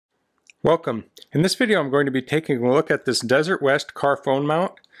Welcome. In this video I'm going to be taking a look at this DesertWest car phone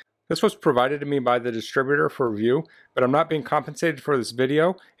mount. This was provided to me by the distributor for review, but I'm not being compensated for this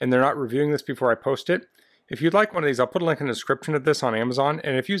video and they're not reviewing this before I post it. If you'd like one of these, I'll put a link in the description of this on Amazon,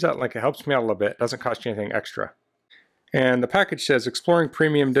 and if you use that link it helps me out a little bit. It doesn't cost you anything extra. And the package says Exploring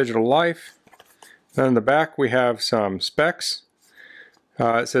Premium Digital Life. Then in the back we have some specs.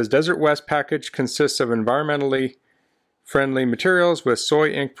 It says DesertWest package consists of environmentally friendly materials with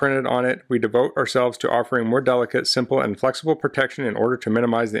soy ink printed on it. We devote ourselves to offering more delicate, simple, and flexible protection in order to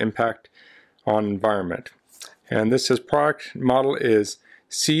minimize the impact on environment. And this says product model is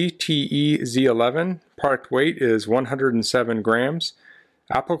CTE-Z11. Product weight is 107 grams.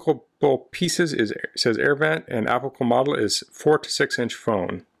 Applicable pieces says air vent, and applicable model is 4 to 6 inch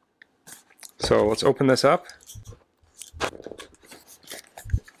phone. So let's open this up.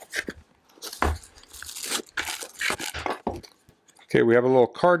 Okay, we have a little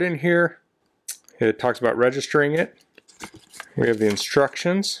card in here. It talks about registering it. We have the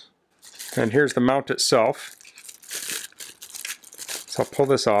instructions, and here's the mount itself. So I'll pull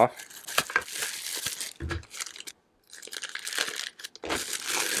this off.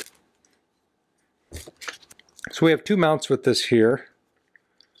 So we have two mounts with this here.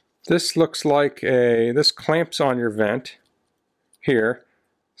 This looks like this clamps on your vent here.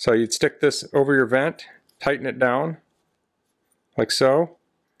 So you'd stick this over your vent, tighten it down, like so,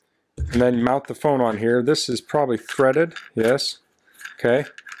 and then mount the phone on here. This is probably threaded, yes. Okay,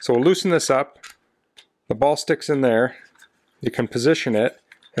 so we'll loosen this up. The ball sticks in there. You can position it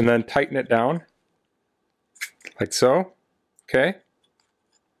and then tighten it down, like so. Okay,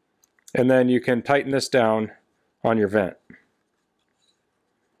 and then you can tighten this down on your vent.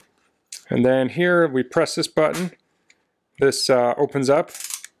 And then here we press this button. This opens up,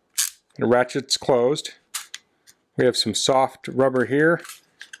 the ratchet's closed. We have some soft rubber here,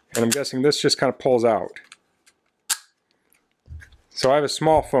 and I'm guessing this just kind of pulls out. So I have a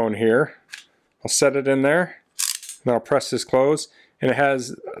small phone here. I'll set it in there, then I'll press this close, and it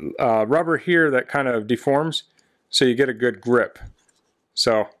has rubber here that kind of deforms, so you get a good grip.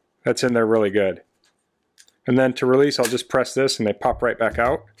 So that's in there really good. And then to release, I'll just press this and they pop right back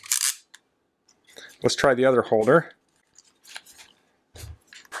out. Let's try the other holder.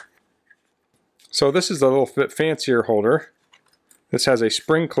 So this is a little bit fancier holder. This has a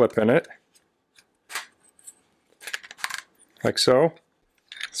spring clip in it, like so.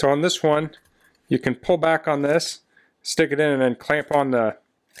 So on this one, you can pull back on this, stick it in, and then clamp on the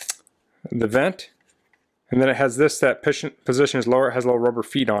vent. And then it has this that position is lower. It has little rubber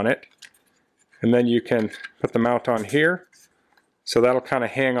feet on it. And then you can put the mount on here. So that'll kind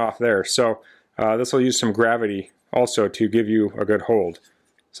of hang off there. So this will use some gravity also to give you a good hold.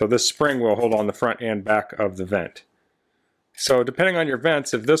 So this spring will hold on the front and back of the vent. So depending on your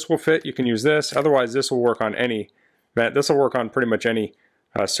vents, if this will fit, you can use this. Otherwise, this will work on any vent. This will work on pretty much any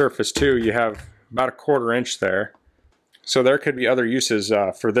surface too. You have about a 1/4 inch there. So there could be other uses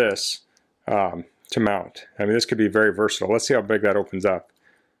for this to mount. I mean, this could be very versatile. Let's see how big that opens up.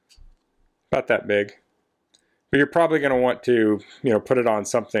 About that big. But you're probably going to want to, put it on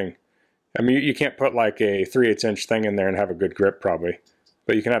something. I mean, you can't put like a 3/8 inch thing in there and have a good grip probably.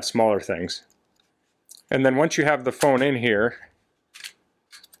 But you can have smaller things. And then once you have the phone in here,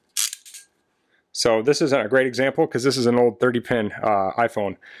 so this isn't a great example because this is an old 30-pin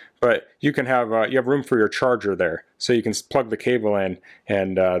iPhone, but you can have you have room for your charger there, so you can plug the cable in,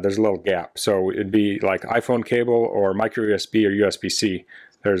 and there's a little gap. So it'd be like iPhone cable or micro USB or USB-C.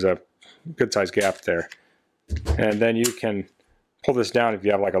 There's a good sized gap there, and then you can pull this down if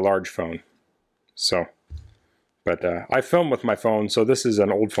you have like a large phone. So. But I film with my phone, so this is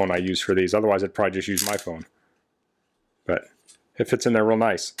an old phone I use for these. Otherwise, I'd probably just use my phone. But it fits in there real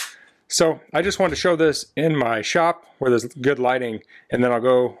nice. So I just wanted to show this in my shop where there's good lighting, and then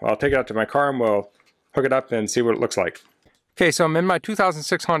I'll take it out to my car and we'll hook it up and see what it looks like. Okay, so I'm in my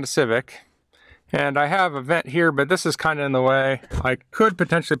 2006 Honda Civic, and I have a vent here, but this is kind of in the way. I could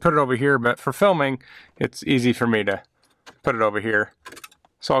potentially put it over here, but for filming, it's easy for me to put it over here.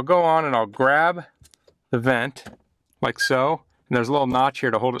 So I'll go on and I'll grab the vent like so, and there's a little notch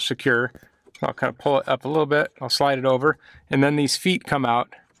here to hold it secure. I'll kind of pull it up a little bit, I'll slide it over, and then these feet come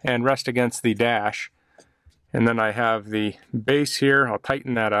out and rest against the dash. And then I have the base here, I'll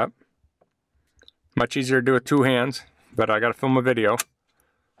tighten that up. Much easier to do with 2 hands, but I gotta film a video.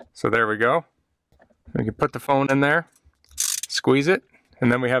 So there we go. We can put the phone in there, squeeze it,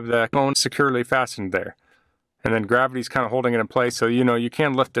 and then we have the phone securely fastened there. And then gravity's kind of holding it in place, so you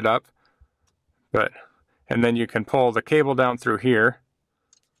can lift it up, and then you can pull the cable down through here.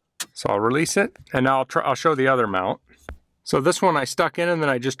 So I'll release it, and now I'll show the other mount. So this one I stuck in, and then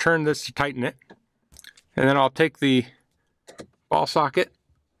I just turned this to tighten it. And then I'll take the ball socket,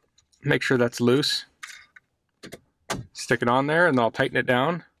 make sure that's loose, stick it on there, and then I'll tighten it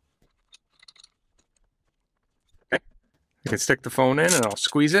down. Okay. I can stick the phone in and I'll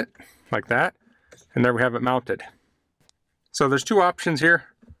squeeze it like that, and there we have it mounted. So there's two options here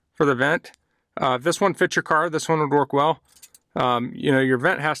for the vent. If this one fits your car, this one would work well. You know, your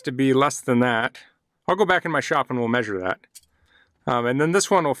vent has to be less than that. I'll go back in my shop and we'll measure that. And then this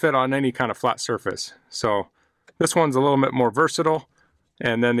one will fit on any kind of flat surface. So this one's a little bit more versatile,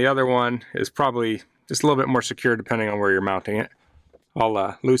 and then the other one is probably just a little bit more secure depending on where you're mounting it.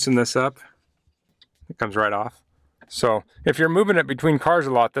 I'll loosen this up. It comes right off. So if you're moving it between cars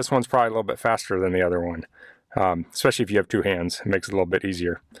a lot, this one's probably a little bit faster than the other one. Especially if you have two hands, it makes it a little bit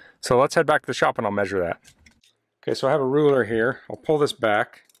easier. So let's head back to the shop and I'll measure that. Okay, so I have a ruler here. I'll pull this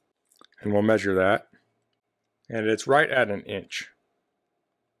back and we'll measure that. And it's right at 1 inch.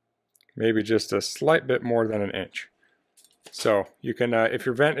 Maybe just a slight bit more than 1 inch. So you can, if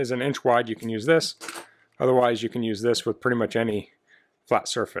your vent is 1 inch wide, you can use this. Otherwise, you can use this with pretty much any flat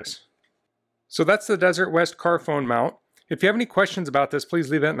surface. So that's the DesertWest car phone mount. If you have any questions about this, please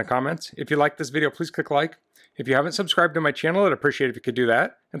leave it in the comments. If you like this video, please click like. If you haven't subscribed to my channel, I'd appreciate it if you could do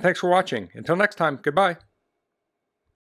that. And thanks for watching. Until next time, goodbye.